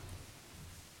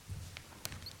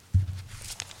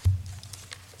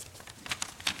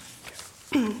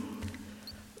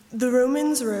The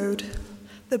Romans Road.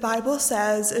 The Bible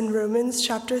says in Romans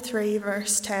chapter 3,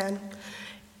 verse 10,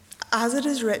 "As it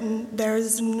is written, there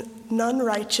is none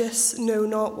righteous, no,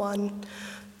 not one.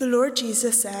 The Lord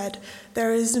Jesus said,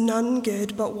 there is none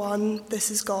good but one,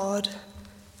 this is God."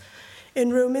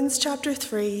 In Romans chapter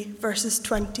 3, verses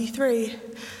 23,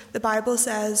 the Bible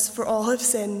says, "For all have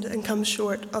sinned and come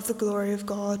short of the glory of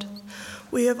God."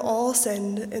 We have all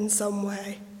sinned in some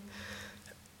way.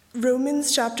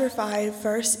 Romans chapter 5,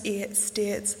 verse 8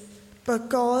 states, "But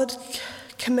God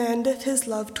commendeth his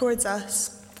love towards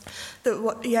us,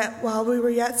 that yet while we were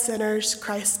yet sinners,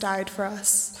 Christ died for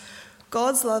us."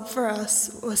 God's love for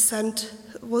us was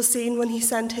seen when he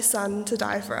sent his Son to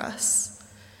die for us.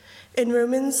 In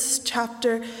Romans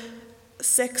chapter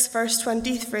 6, verse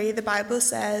 23, the Bible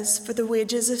says, "For the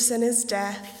wages of sin is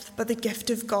death, but the gift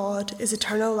of God is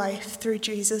eternal life through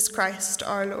Jesus Christ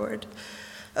our Lord."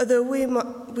 Although we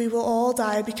will all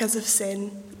die because of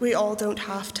sin, we all don't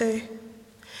have to.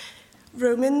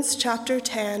 Romans chapter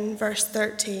 10, verse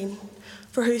 13,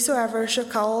 "For whosoever shall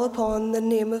call upon the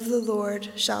name of the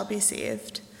Lord shall be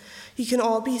saved." You can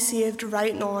all be saved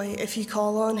right now if you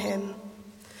call on him.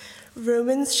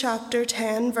 Romans chapter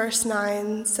 10, verse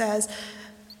 9 says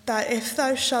that if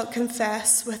thou shalt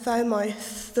confess with thy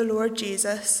mouth the Lord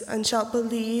Jesus, and shalt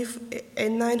believe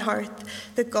in thine heart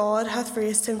that God hath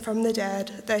raised him from the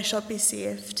dead, thou shalt be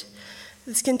saved.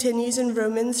 This continues in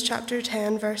Romans chapter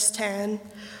 10, verse 10.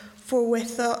 "For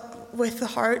with the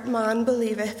heart man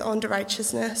believeth unto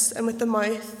righteousness, and with the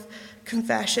mouth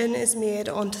confession is made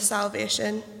unto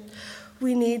salvation."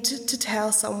 We need to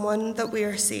tell someone that we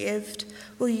are saved.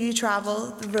 Will you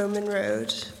travel the Roman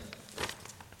road?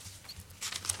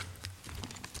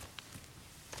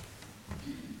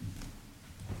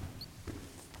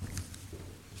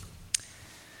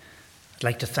 I'd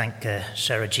like to thank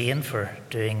Sarah Jane for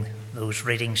doing those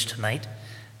readings tonight.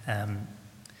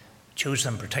 Chose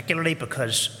them particularly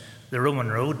because the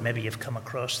Roman road, maybe you've come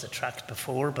across the tract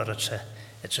before, but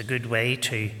it's a good way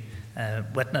to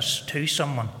witness to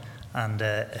someone. And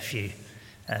if you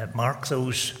mark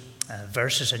those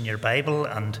verses in your Bible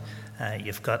and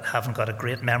haven't got a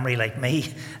great memory like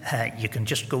me, you can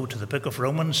just go to the book of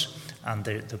Romans and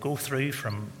they go through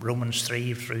from Romans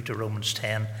 3 through to Romans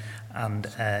 10.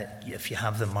 And if you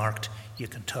have them marked, you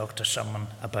can talk to someone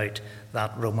about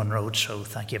that Roman road. So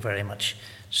thank you very much,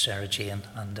 Sarah Jane.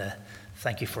 And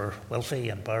thank you for Wilfie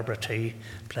and Barbara too,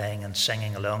 playing and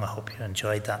singing along. I hope you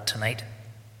enjoyed that tonight.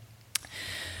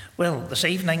 Well, this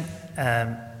evening,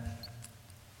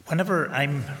 whenever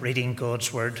I'm reading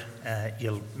God's Word,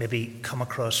 you'll maybe come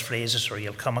across phrases or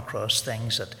you'll come across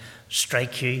things that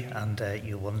strike you and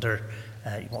you wonder,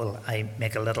 will I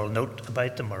make a little note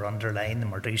about them or underline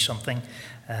them or do something?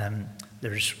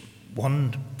 There's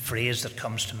one phrase that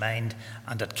comes to mind,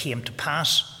 and it came to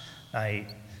pass. Now,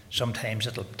 sometimes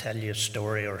it'll tell you a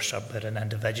story or about an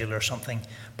individual or something,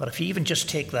 but if you even just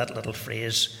take that little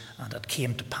phrase, and it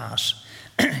came to pass,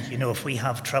 you know, if we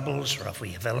have troubles or if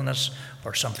we have illness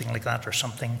or something like that, or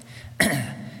something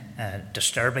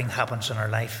disturbing happens in our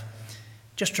life,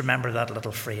 just remember that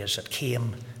little phrase, it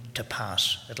came to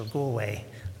pass. It'll go away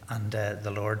and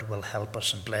the Lord will help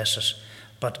us and bless us.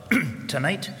 But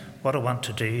tonight, what I want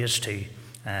to do is to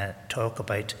talk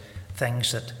about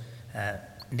things that,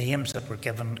 names that were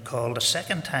called a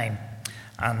second time.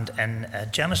 And in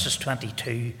Genesis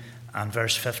 22 and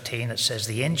verse 15, it says,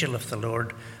 "The angel of the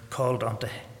Lord called unto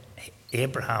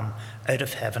Abraham out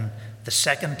of heaven the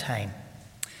second time."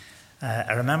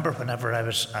 I remember whenever I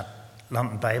was at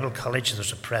London Bible College, there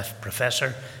was a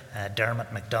professor,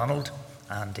 Dermot MacDonald,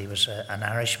 and he was an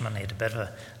Irishman. He had a bit of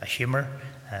a humour,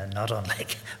 not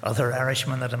unlike other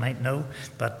Irishmen that I might know.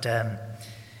 But the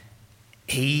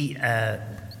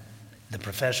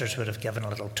professors would have given a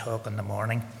little talk in the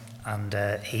morning, and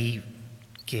he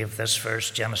gave this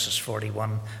verse, Genesis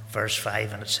 41, verse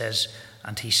 5, and it says,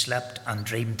 "And he slept and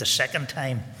dreamed the second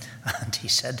time." And he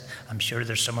said, I'm sure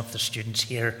there's some of the students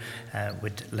here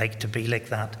would like to be like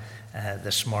that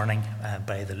this morning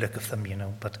by the look of them, you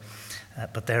know. But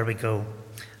there we go.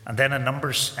 And then in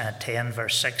Numbers 10,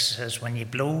 verse 6 says, "When ye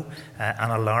blow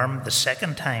an alarm the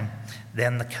second time,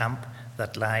 then the camp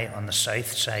that lie on the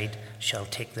south side shall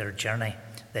take their journey.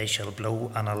 They shall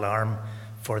blow an alarm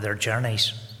for their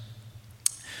journeys."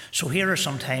 So here are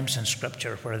some times in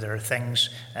Scripture where there are things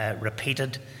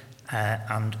repeated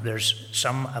and there's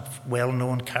some of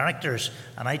well-known characters,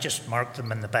 and I just marked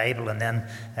them in the Bible. And then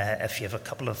if you have a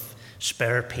couple of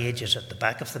spare pages at the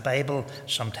back of the Bible,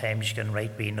 sometimes you can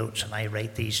write wee notes, and I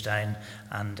write these down,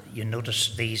 and you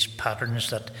notice these patterns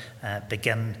that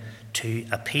begin to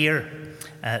appear.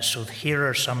 So here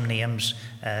are some names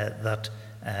that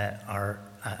are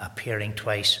appearing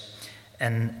twice.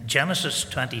 In Genesis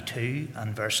 22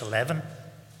 and verse 11,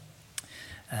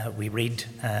 we read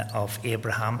of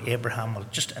Abraham. Well,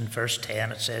 just in verse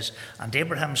 10 it says, "And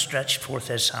Abraham stretched forth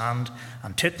his hand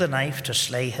and took the knife to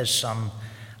slay his son.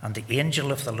 And the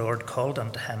angel of the Lord called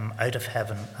unto him out of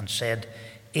heaven and said,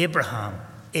 Abraham,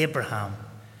 Abraham.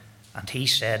 And he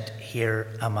said, Here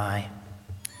am I.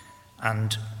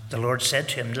 And the Lord said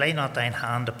to him, Lay not thine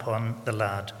hand upon the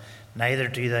lad, neither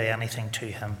do thou anything to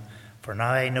him. For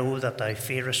now I know that thou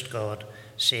fearest God,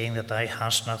 seeing that thou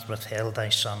hast not withheld thy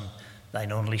son,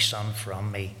 thine only son,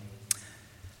 from me."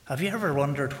 Have you ever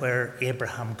wondered where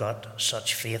Abraham got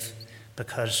such faith?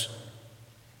 Because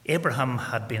Abraham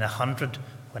had been 100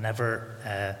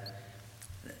 whenever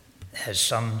his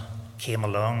son came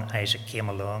along, Isaac came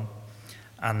along.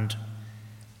 And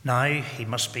now he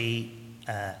must be,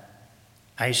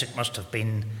 Isaac must have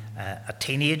been a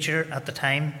teenager at the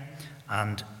time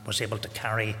and was able to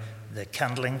carry the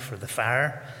kindling for the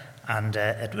fire. And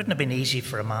it wouldn't have been easy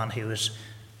for a man who was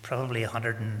probably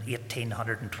 118,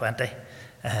 120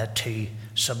 to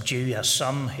subdue a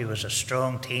son who was a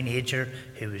strong teenager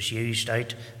who was used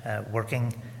out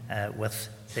working with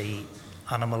the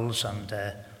animals and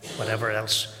whatever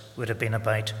else would have been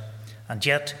about. And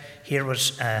yet here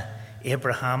was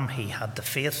Abraham. He had the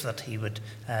faith that he would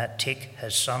take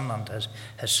his son, and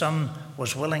his son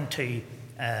was willing to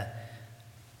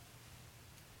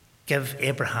give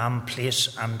Abraham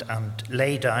place and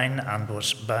lay down, and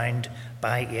was bound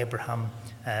by Abraham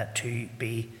to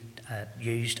be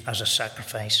used as a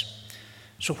sacrifice.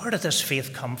 So where did this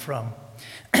faith come from?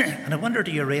 And I wonder,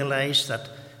 do you realise that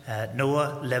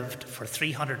Noah lived for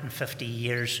 350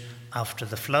 years after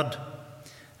the flood?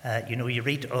 You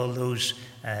read all those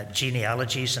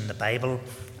genealogies in the Bible,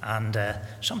 and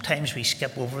sometimes we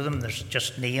skip over them. There's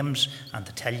just names, and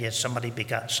they tell you somebody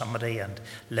begat somebody and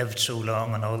lived so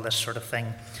long and all this sort of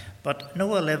thing. But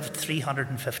Noah lived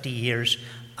 350 years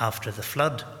after the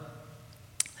flood.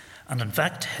 And in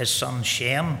fact, his son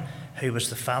Shem, who was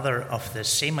the father of the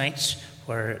Semites,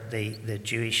 where the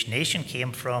Jewish nation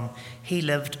came from, he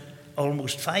lived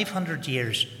almost 500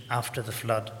 years after the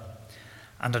flood.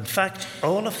 And in fact,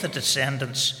 all of the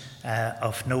descendants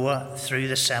of Noah through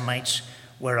the Semites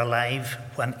were alive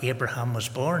when Abraham was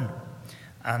born.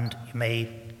 And you may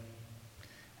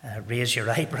raise your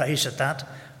eyebrows at that,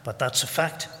 but that's a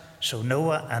fact. So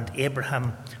Noah and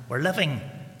Abraham were living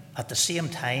at the same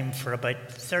time for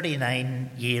about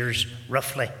 39 years,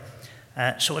 roughly.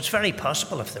 So it's very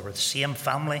possible, if they were the same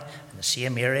family in the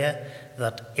same area,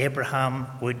 that Abraham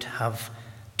would have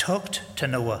talked to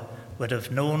Noah, would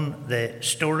have known the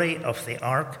story of the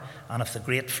ark and of the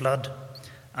great flood.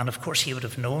 And of course he would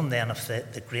have known then of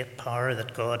the great power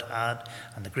that God had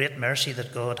and the great mercy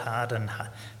that God had in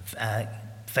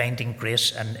finding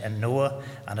grace in Noah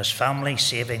and his family,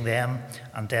 saving them,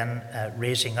 and then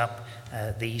raising up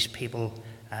these people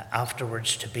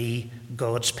afterwards to be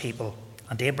God's people.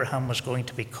 And Abraham was going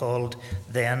to be called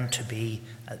then to be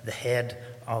the head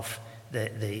of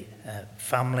the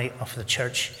family of the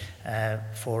church,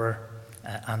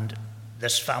 and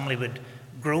this family would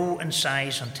grow in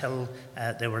size until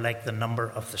they were like the number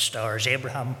of the stars.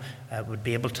 Abraham would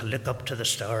be able to look up to the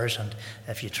stars, and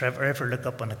if you ever look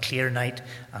up on a clear night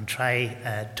and try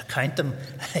to count them,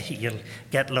 you'll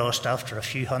get lost after a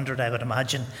few hundred, I would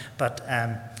imagine. But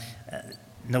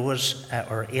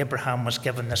Abraham was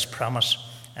given this promise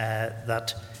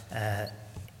that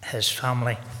his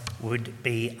family would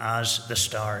be as the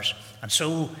stars. And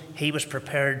so he was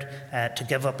prepared to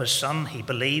give up his son. He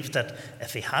believed that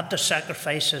if he had to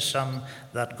sacrifice his son,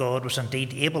 that God was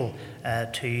indeed able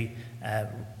to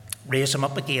raise him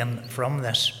up again from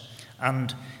this.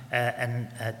 And in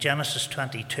Genesis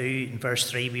 22, in verse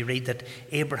 3, we read that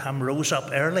Abraham rose up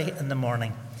early in the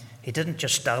morning. He didn't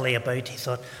just dally about. He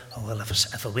thought, oh, well,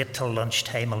 if I wait till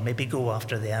lunchtime, I'll maybe go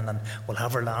after then, and we'll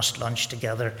have our last lunch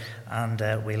together, and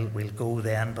we'll go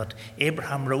then. But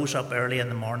Abraham rose up early in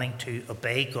the morning to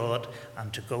obey God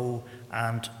and to go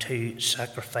and to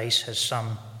sacrifice his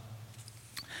son.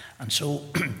 And so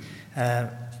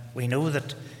we know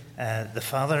that the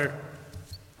father,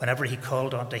 whenever he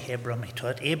called unto Abram, he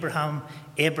taught, Abraham,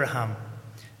 Abraham,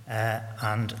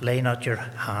 and lay not your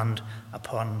hand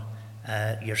upon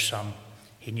your son.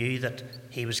 He knew that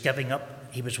he was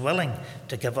willing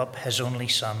to give up his only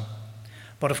son.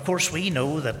 But of course we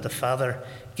know that the Father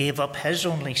gave up his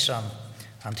only Son,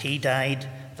 and he died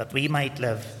that we might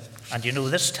live. And you know,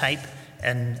 this type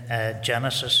in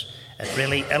Genesis, it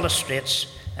really illustrates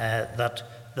that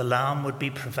the Lamb would be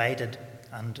provided.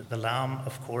 And the Lamb,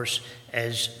 of course,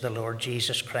 is the Lord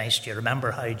Jesus Christ. You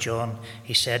remember how John,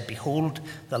 he said, "Behold,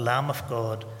 the Lamb of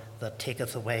God that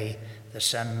taketh away the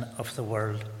sin of the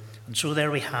world." And so there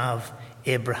we have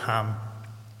Abraham.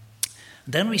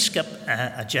 Then we skip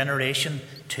a generation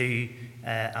to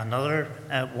another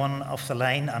one of the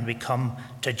line, and we come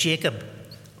to Jacob,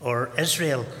 or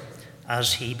Israel,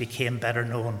 as he became better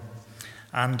known.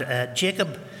 And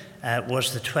Jacob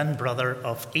was the twin brother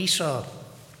of Esau.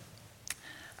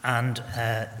 And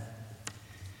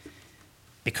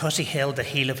because he held the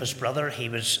heel of his brother, he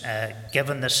was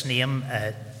given this name,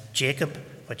 Jacob,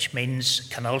 which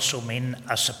can also mean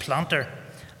a supplanter.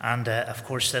 And of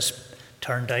course, this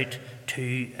turned out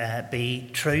to be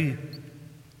true.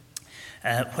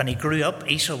 When he grew up,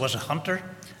 Esau was a hunter,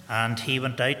 and he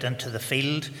went out into the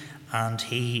field and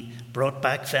he brought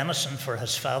back venison for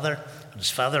his father. And his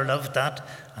father loved that.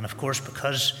 And of course,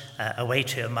 because a way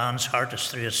to a man's heart is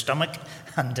through his stomach,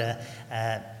 and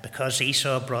because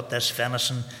Esau brought this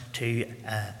venison to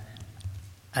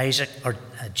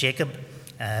Jacob,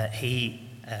 he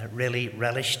really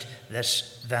relished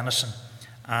this venison.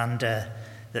 And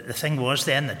the thing was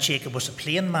then that Jacob was a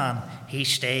plain man. He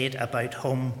stayed about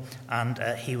home, and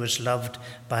he was loved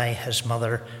by his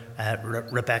mother,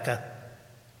 Rebekah.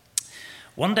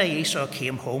 One day Esau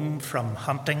came home from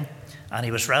hunting, and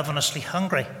he was ravenously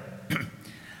hungry.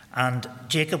 And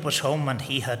Jacob was home, and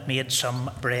he had made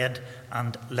some bread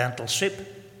and lentil soup.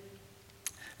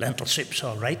 Lentil soup's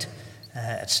all right.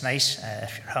 It's nice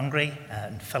if you're hungry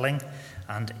and filling.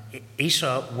 And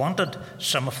Esau wanted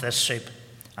some of this soup,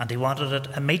 and he wanted it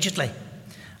immediately.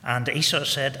 And Esau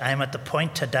said, "I'm at the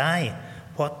point to die.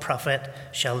 What profit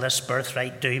shall this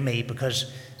birthright do me?" Because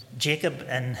Jacob,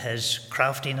 in his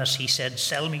craftiness, he said,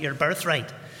 "Sell me your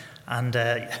birthright." And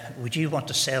would you want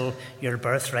to sell your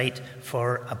birthright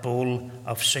for a bowl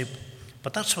of soup?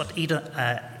 But that's what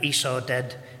Esau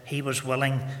did. He was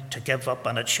willing to give up,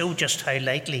 and it showed just how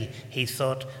lightly he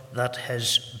thought that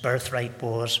his birthright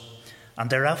was. And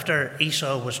thereafter,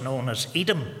 Esau was known as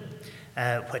Edom,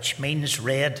 which means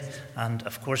red. And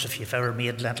of course, if you've ever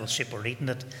made lentil soup or eaten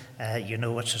it, you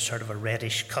know it's a sort of a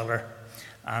reddish colour.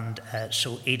 And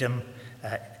so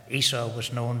Esau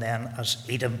was known then as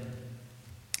Edom.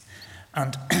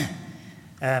 And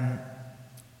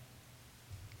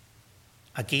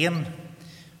again,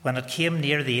 when it came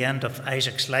near the end of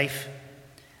Isaac's life,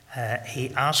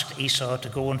 he asked Esau to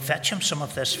go and fetch him some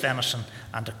of this venison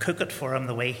and to cook it for him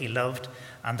the way he loved,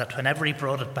 and that whenever he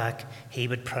brought it back, he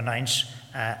would pronounce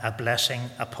a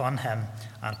blessing upon him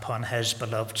and upon his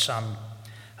beloved son.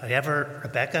 However,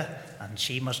 Rebekah, and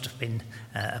she must have been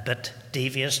a bit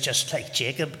devious, just like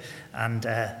Jacob, and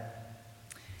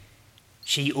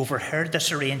she overheard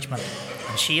this arrangement,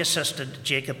 and she assisted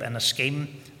Jacob in a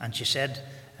scheme, and she said,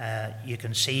 you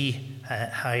can see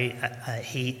how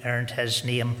he earned his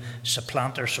name,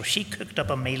 supplanter. So she cooked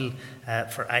up a meal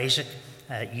for Isaac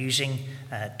using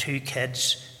 2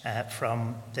 kids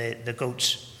from the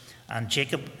goats. And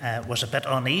Jacob was a bit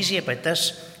uneasy about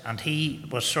this, and he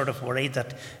was sort of worried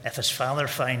that if his father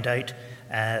found out,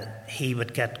 he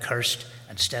would get cursed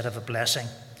instead of a blessing.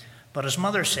 But his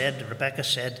mother said, Rebekah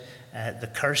said,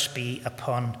 the curse be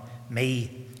upon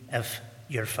me if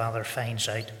your father finds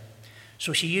out.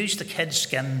 So she used the kid's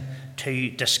skin to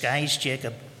disguise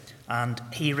Jacob, and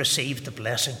he received the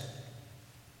blessing.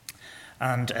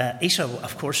 And Esau,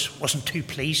 of course, wasn't too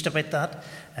pleased about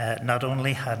that. Not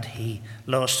only had he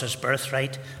lost his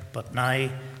birthright, but now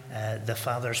the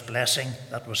father's blessing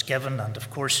that was given. And of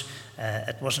course,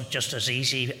 it wasn't just as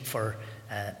easy for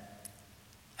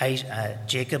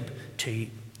Jacob to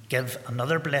give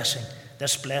another blessing.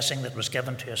 This blessing that was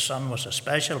given to his son was a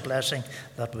special blessing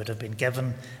that would have been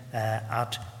given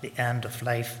at the end of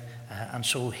life. And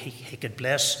so he could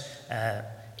bless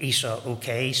Esau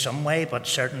okay some way, but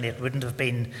certainly it wouldn't have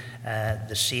been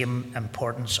the same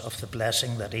importance of the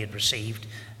blessing that he had received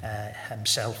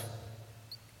himself.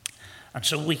 And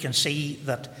so we can see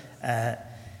that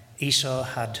Esau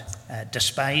had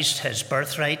despised his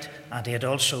birthright, and he had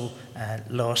also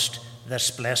lost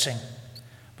this blessing.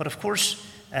 But of course,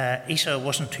 Esau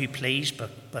wasn't too pleased,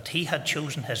 but he had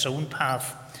chosen his own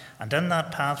path. And in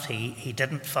that path, he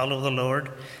didn't follow the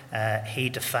Lord. He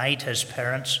defied his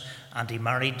parents, and he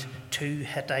married 2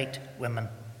 Hittite women.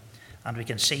 And we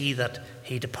can see that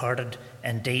he departed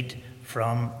indeed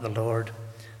from the Lord.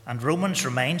 And Romans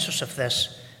reminds us of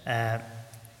this.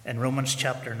 In Romans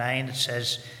chapter 9, it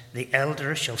says, The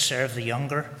elder shall serve the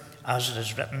younger, as it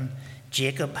is written,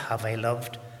 Jacob have I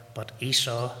loved, but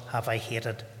Esau have I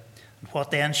hated. And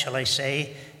what then shall I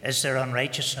say? Is there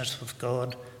unrighteousness with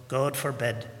God? God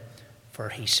forbid. For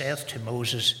he saith to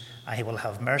Moses, I will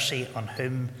have mercy on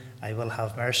whom I will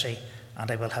have mercy,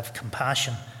 and I will have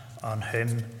compassion on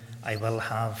whom I will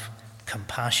have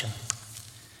compassion.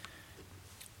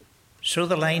 So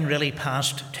the line really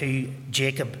passed to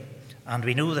Jacob. And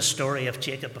we know the story of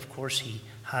Jacob. Of course, he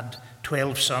had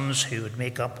 12 sons who would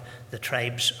make up the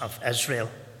tribes of Israel.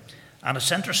 And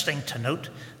it's interesting to note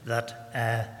that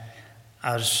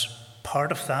as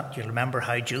part of that, you'll remember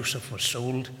how Joseph was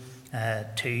sold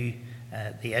to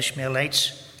the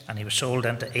Ishmaelites, and he was sold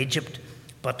into Egypt.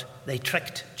 But they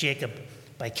tricked Jacob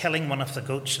by killing one of the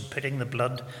goats and putting the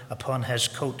blood upon his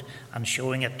coat and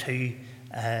showing it to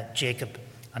Jacob.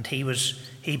 And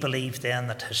he believed then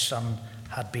that his son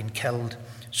had been killed.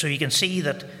 So you can see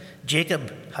that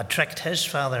Jacob had tricked his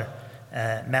father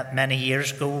many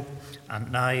years ago,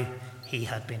 and now he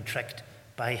had been tricked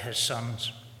by his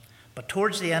sons. But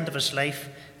towards the end of his life,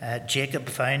 Jacob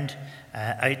found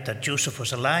out that Joseph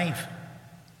was alive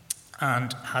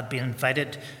and had been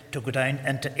invited to go down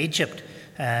into Egypt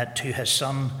to his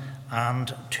son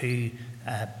and to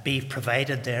be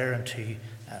provided there and to,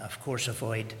 of course,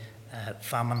 avoid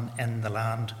famine in the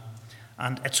land.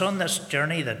 And it's on this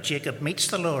journey that Jacob meets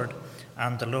the Lord,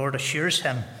 and the Lord assures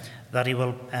him that he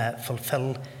will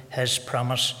fulfill his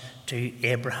promise to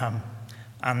Abraham.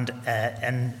 And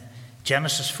in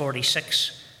Genesis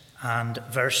 46 and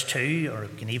verse 2, or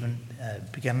you can even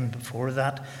begin before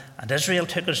that, and Israel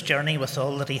took his journey with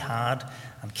all that he had,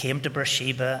 and came to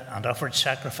Beersheba, and offered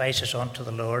sacrifices unto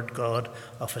the Lord God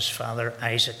of his father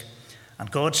Isaac.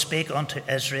 And God spake unto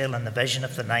Israel in the vision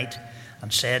of the night,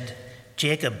 and said,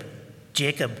 Jacob,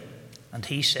 Jacob. And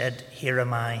he said, Here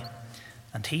am I.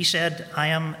 And he said, I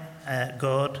am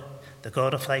God, the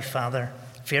God of thy father.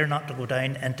 Fear not to go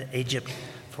down into Egypt,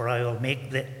 for I will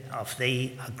make of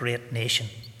thee a great nation.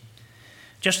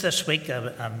 Just this week,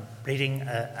 I'm reading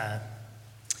a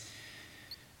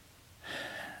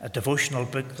devotional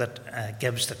book that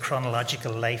gives the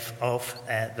chronological life of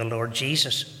the Lord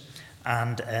Jesus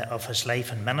and of his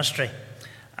life and ministry.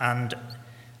 And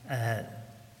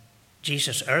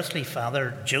Jesus' earthly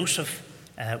father, Joseph,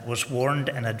 was warned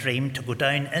in a dream to go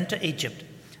down into Egypt.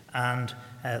 And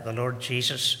the Lord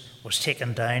Jesus was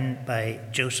taken down by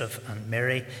Joseph and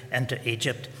Mary into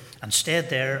Egypt and stayed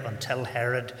there until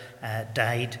Herod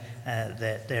died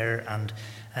there. And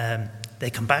they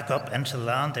come back up into the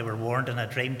land. They were warned in a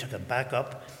dream to come back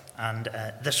up. And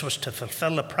this was to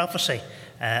fulfill the prophecy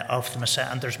of the Messiah.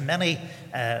 And there's many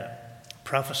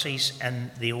prophecies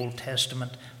in the Old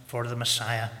Testament for the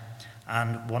Messiah.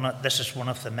 And this is one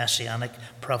of the messianic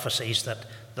prophecies, that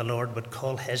the Lord would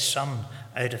call his son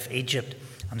out of Egypt.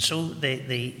 And so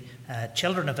the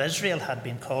children of Israel had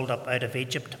been called up out of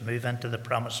Egypt to move into the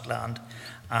promised land.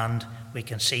 And we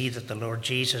can see that the Lord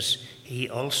Jesus, he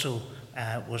also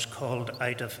was called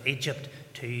out of Egypt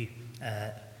to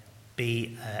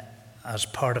be as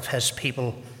part of his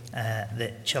people,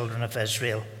 the children of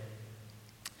Israel.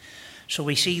 So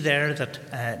we see there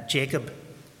that Jacob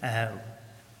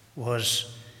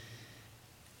was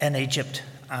in Egypt,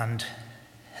 and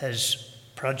his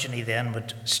progeny then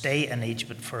would stay in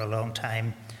Egypt for a long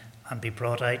time and be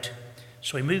brought out.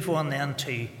 So we move on then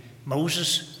to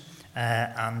Moses,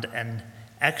 and in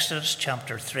Exodus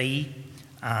chapter 3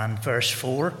 and verse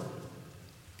 4,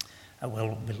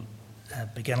 we'll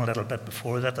begin a little bit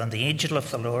before that. And the angel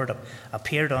of the Lord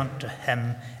appeared unto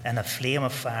him in a flame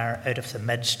of fire out of the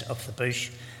midst of the bush.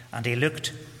 And he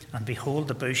looked, and behold,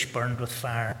 the bush burned with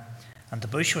fire, and the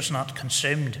bush was not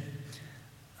consumed.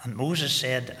 And Moses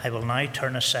said, I will now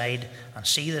turn aside and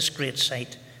see this great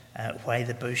sight, why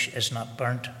the bush is not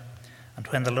burnt. And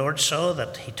when the Lord saw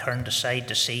that he turned aside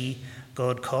to see,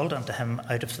 God called unto him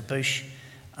out of the bush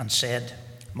and said,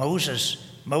 Moses,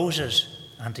 Moses.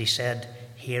 And he said,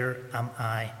 Here am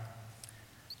I.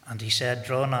 And he said,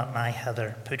 Draw not nigh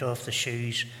hither, put off the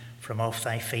shoes from off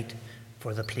thy feet,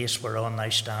 for the place whereon thou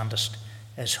standest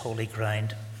is holy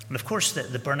ground. And of course,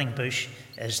 the burning bush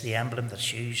is the emblem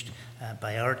that's used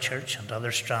by our church and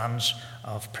other strands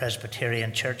of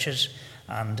Presbyterian churches.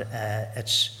 And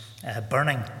it's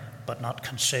burning but not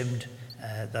consumed.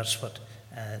 That's what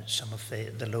some of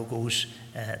the logos,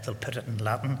 they'll put it in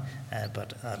Latin,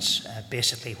 but that's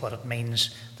basically what it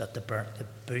means, that the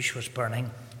bush was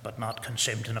burning but not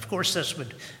consumed. And of course, this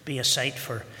would be a sight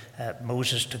for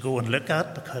Moses to go and look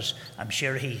at, because I'm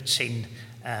sure he'd seen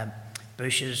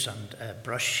bushes and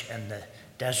brush in the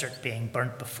desert being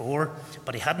burnt before,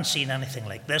 but he hadn't seen anything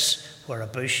like this, where a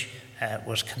bush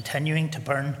was continuing to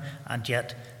burn, and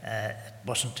yet it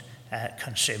wasn't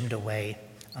consumed away.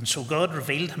 And so God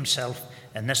revealed himself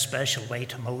in this special way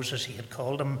to Moses. He had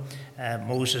called him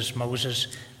Moses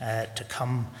to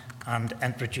come and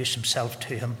introduce himself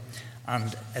to him.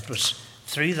 And it was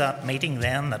through that meeting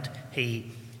then that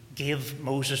he gave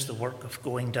Moses the work of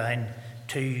going down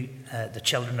to the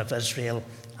children of Israel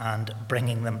and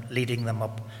leading them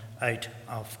up out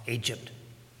of Egypt.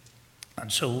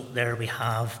 And so there we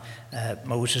have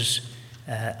Moses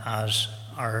as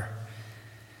our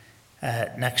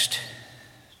next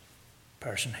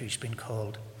person who's been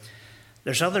called.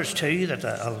 There's others too that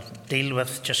I'll deal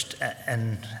with just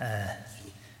in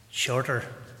shorter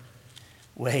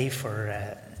way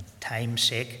for time's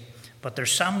sake. But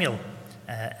there's Samuel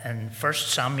in 1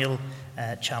 Samuel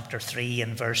chapter 3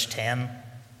 and verse 10.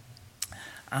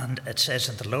 And it says,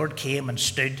 "And the Lord came and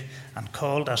stood and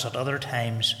called as at other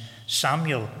times,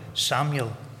 Samuel,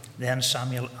 Samuel. Then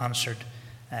Samuel answered,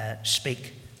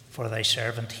 Speak, for thy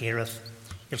servant heareth."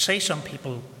 You'll say some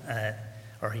people,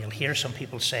 or you'll hear some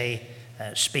people say,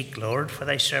 "Speak, Lord, for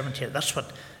thy servant heareth." That's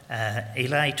what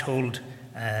Eli told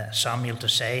Samuel to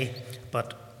say,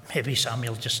 but maybe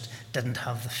Samuel just didn't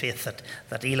have the faith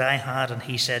that Eli had, and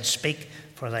he said, "Speak,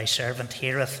 for thy servant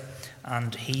heareth."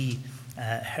 And he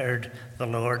heard the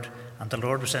Lord, and the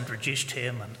Lord was introduced to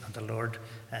him, and the Lord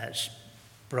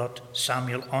brought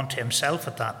Samuel onto himself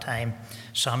at that time.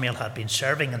 Samuel had been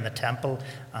serving in the temple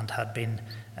and had been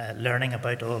learning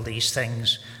about all these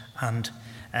things, and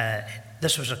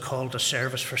this was a call to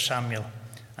service for Samuel.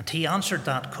 And he answered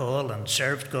that call and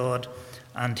served God,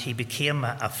 and he became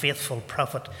a faithful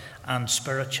prophet and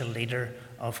spiritual leader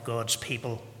of God's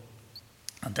people.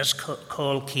 And this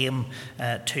call came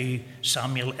to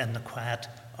Samuel in the quiet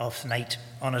of night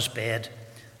on his bed.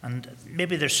 And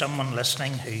maybe there's someone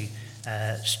listening who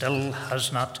still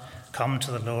has not come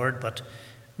to the Lord, but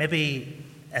maybe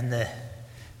in the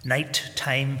night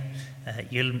time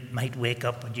you might wake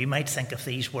up and you might think of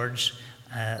these words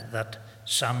that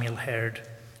Samuel heard.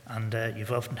 And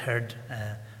you've often heard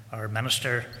our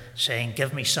minister saying,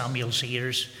 "Give me Samuel's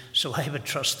ears." So I would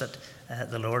trust that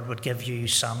the Lord would give you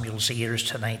Samuel's ears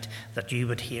tonight, that you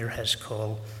would hear his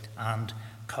call and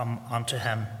come unto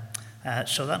him.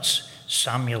 So that's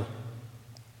Samuel.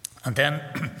 And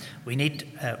then we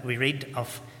read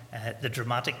of the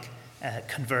dramatic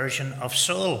conversion of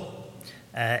Saul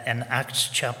in Acts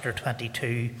chapter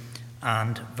 22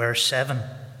 and verse 7.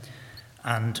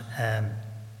 And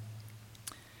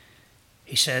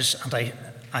he says, "And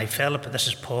I fell," this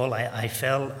is Paul, I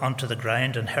fell onto the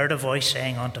ground and heard a voice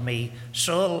saying unto me,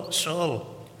 Saul,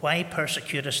 Saul, why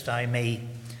persecutest thou me?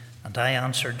 And I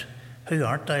answered, Who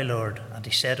art thou, Lord? And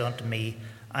he said unto me,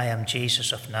 I am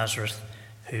Jesus of Nazareth,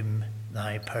 whom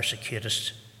thou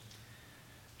persecutest.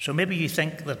 So maybe you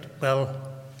think that,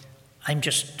 well,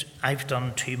 I've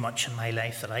done too much in my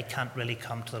life that I can't really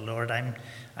come to the Lord.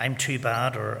 I'm too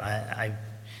bad, or I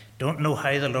don't know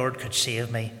how the Lord could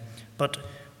save me. But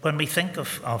when we think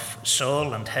of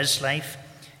Saul and his life,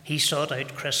 he sought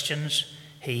out Christians,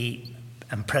 he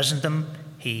imprisoned them,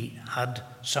 he had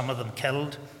some of them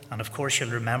killed, and of course you'll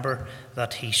remember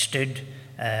that he stood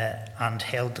and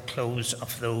held the clothes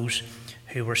of those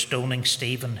who were stoning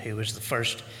Stephen, who was the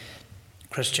first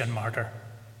Christian martyr.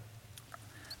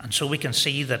 And so we can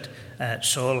see that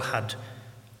Saul had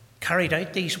carried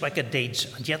out these wicked deeds,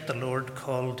 and yet the Lord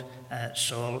called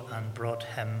Saul and brought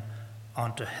him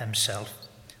unto himself.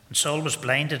 And Saul was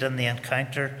blinded in the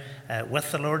encounter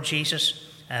with the Lord Jesus,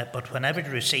 but whenever he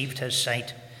received his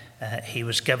sight, he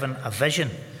was given a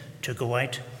vision to go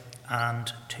out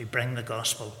and to bring the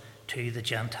gospel to the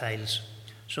Gentiles.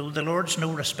 So the Lord's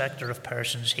no respecter of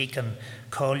persons. He can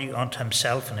call you unto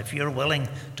himself, and if you're willing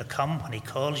to come when he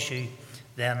calls you,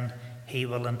 then he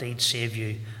will indeed save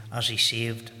you as he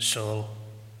saved Saul.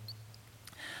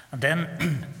 And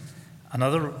then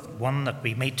another one that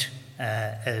we meet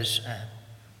is,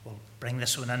 we'll bring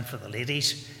this one in for the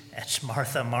ladies, it's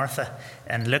Martha, Martha,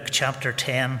 in Luke chapter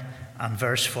 10 and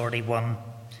verse 41.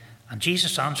 And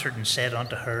Jesus answered and said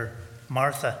unto her,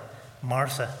 Martha,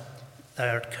 Martha,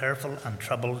 thou art careful and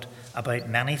troubled about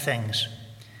many things,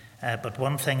 but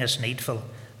one thing is needful,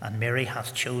 and Mary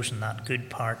hath chosen that good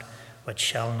part which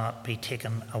shall not be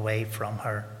taken away from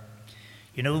her.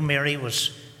 You know, Mary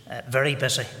was very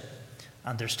busy,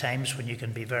 and there's times when you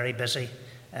can be very busy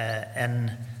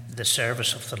in the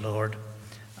service of the Lord,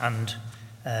 and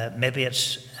maybe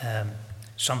it's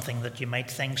something that you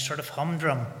might think sort of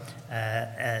humdrum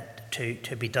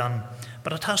to be done,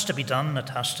 but it has to be done. It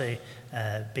has to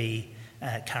be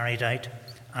carried out,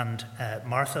 and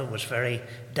Martha was very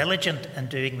diligent in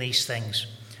doing these things.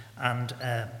 And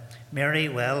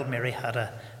Mary had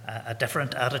a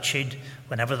different attitude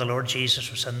whenever the Lord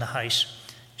Jesus was in the house.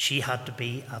 She had to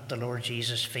be at the Lord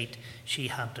Jesus' feet. She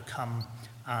had to come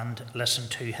and listen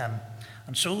to him.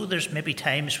 And so there's maybe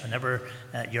times whenever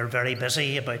you're very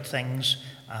busy about things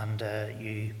and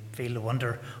you feel to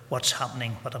wonder, what's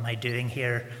happening? What am I doing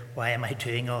here? Why am I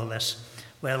doing all this?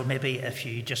 Well, maybe if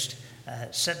you just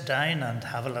sit down and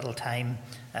have a little time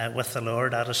with the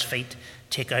Lord at his feet,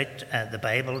 take out the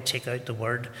Bible, take out the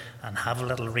Word and have a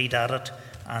little read at it.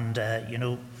 And,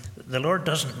 the Lord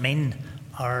doesn't mean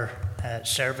our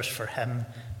service for him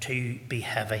to be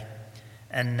heavy.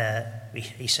 And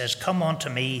he says, "Come unto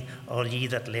me, all ye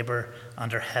that labour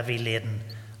and are heavy laden,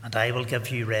 and I will give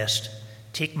you rest.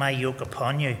 Take my yoke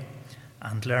upon you,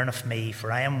 and learn of me,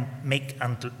 for I am meek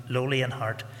and lowly in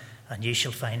heart, and ye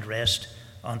shall find rest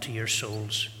unto your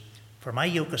souls. For my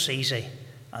yoke is easy,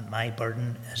 and my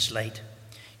burden is light."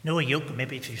 You know, a yoke,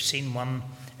 maybe if you've seen one,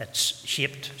 it's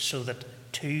shaped so that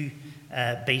two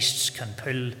beasts can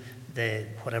pull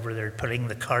whatever they're pulling,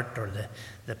 the cart or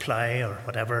the plough or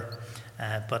whatever.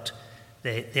 But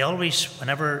they always,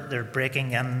 whenever they're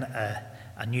breaking in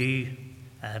a new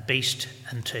beast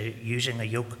into using a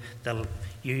yoke, they'll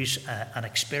use an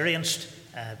experienced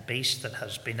beast that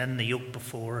has been in the yoke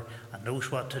before and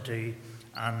knows what to do,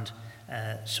 and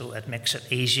so it makes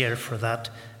it easier for that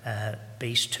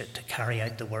beast to carry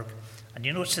out the work. And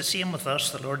you know, it's the same with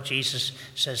us. The Lord Jesus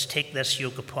says, "Take this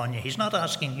yoke upon you." He's not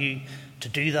asking you to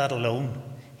do that alone.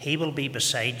 He will be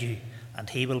beside you, and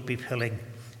he will be pulling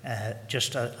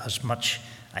just as much.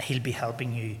 He'll be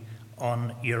helping you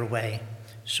on your way.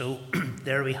 So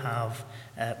there we have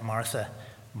Martha.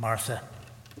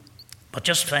 But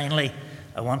just finally,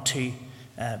 I want to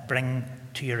bring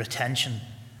to your attention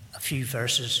a few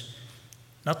verses,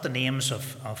 not the names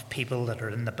of people that are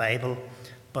in the Bible,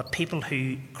 but people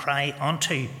who cry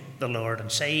unto the Lord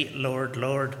and say, "Lord,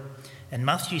 Lord." In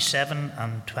Matthew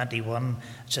 7:21,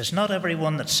 it says, "Not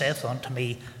everyone that saith unto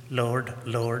me, Lord,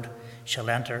 Lord, shall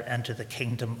enter into the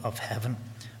kingdom of heaven,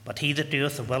 but he that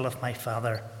doeth the will of my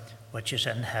Father which is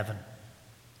in heaven."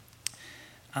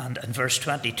 And in verse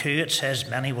 22 it says,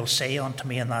 "Many will say unto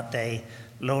me in that day,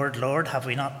 Lord, Lord, have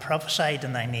we not prophesied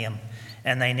in thy name?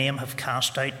 In thy name have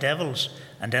cast out devils,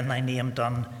 and in thy name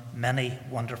done many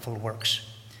wonderful works."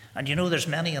 And you know, there's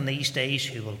many in these days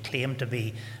who will claim to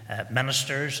be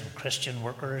ministers and Christian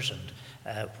workers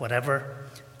and whatever.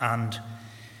 And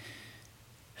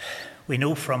we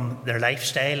know from their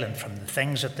lifestyle and from the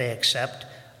things that they accept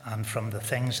and from the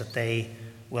things that they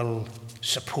will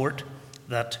support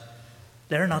that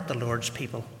they're not the Lord's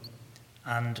people.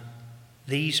 And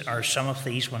these are some of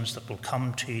these ones that will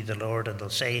come to the Lord and they'll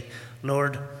say,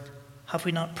 "Lord, have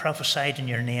we not prophesied in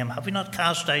your name? Have we not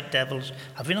cast out devils?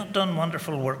 Have we not done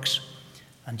wonderful works?"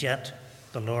 And yet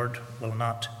the Lord will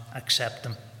not accept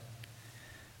them.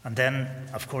 And then,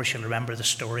 of course, you'll remember the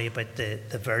story about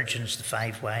the virgins, the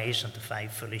 5 wise and the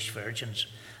 5 foolish virgins.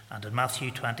 And in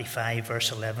Matthew 25,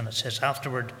 verse 11, it says,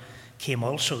 "Afterward came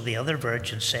also the other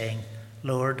virgins, saying,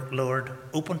 Lord, Lord,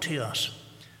 open to us."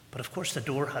 But of course the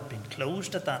door had been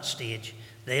closed at that stage.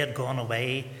 They had gone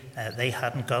away. They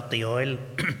hadn't got the oil.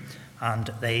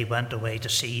 And they went away to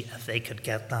see if they could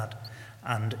get that.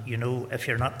 And you know, if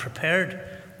you're not prepared,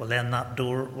 well then that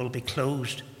door will be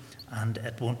closed and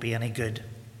it won't be any good.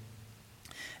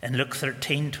 In Luke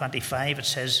 13:25 it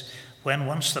says, "When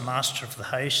once the master of the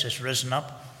house is risen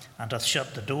up and hath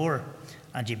shut the door,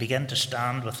 and ye begin to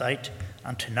stand without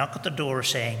and to knock at the door,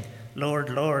 saying, Lord,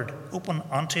 Lord, open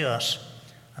unto us.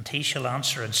 And he shall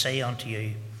answer and say unto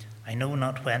you, I know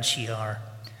not whence ye are."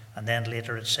 And then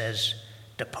later it says,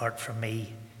 "Depart from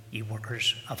me, ye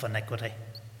workers of iniquity."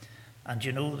 And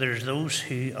you know, there's those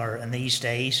who are in these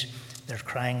days, they're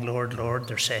crying, "Lord, Lord."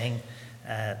 They're saying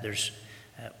there's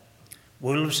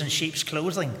wolves in sheep's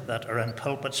clothing that are in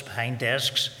pulpits, behind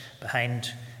desks,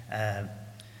 behind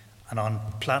and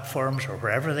on platforms or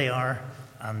wherever they are,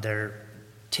 and they're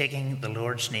taking the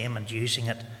Lord's name and using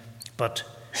it. But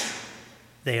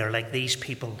they are like these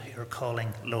people who are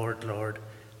calling, "Lord, Lord,"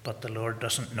 but the Lord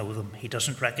doesn't know them. He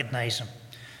doesn't recognize them.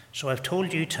 So I've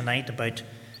told you tonight about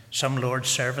some Lord's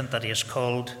servant that he has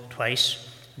called twice.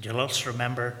 And you'll also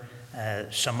remember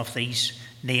some of these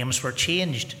names were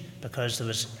changed because there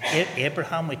was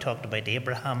Abraham. We talked about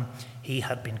Abraham. He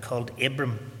had been called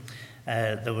Abram.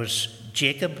 There was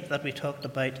Jacob that we talked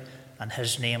about, and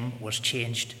his name was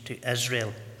changed to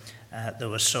Israel. There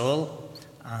was Saul,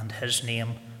 and his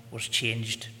name was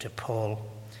changed to Paul.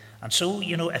 And so,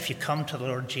 you know, if you come to the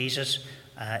Lord Jesus,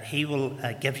 he will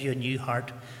give you a new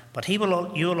heart, but you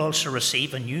will also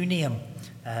receive a new name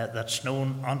that's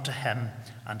known unto him,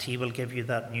 and he will give you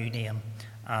that new name.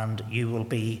 and you will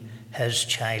be his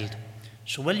child.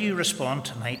 So will you respond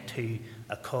tonight to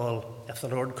a call? If the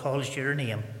Lord calls your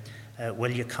name,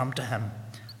 will you come to him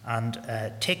and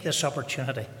take this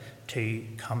opportunity to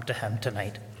come to him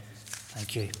tonight?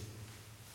 Thank you.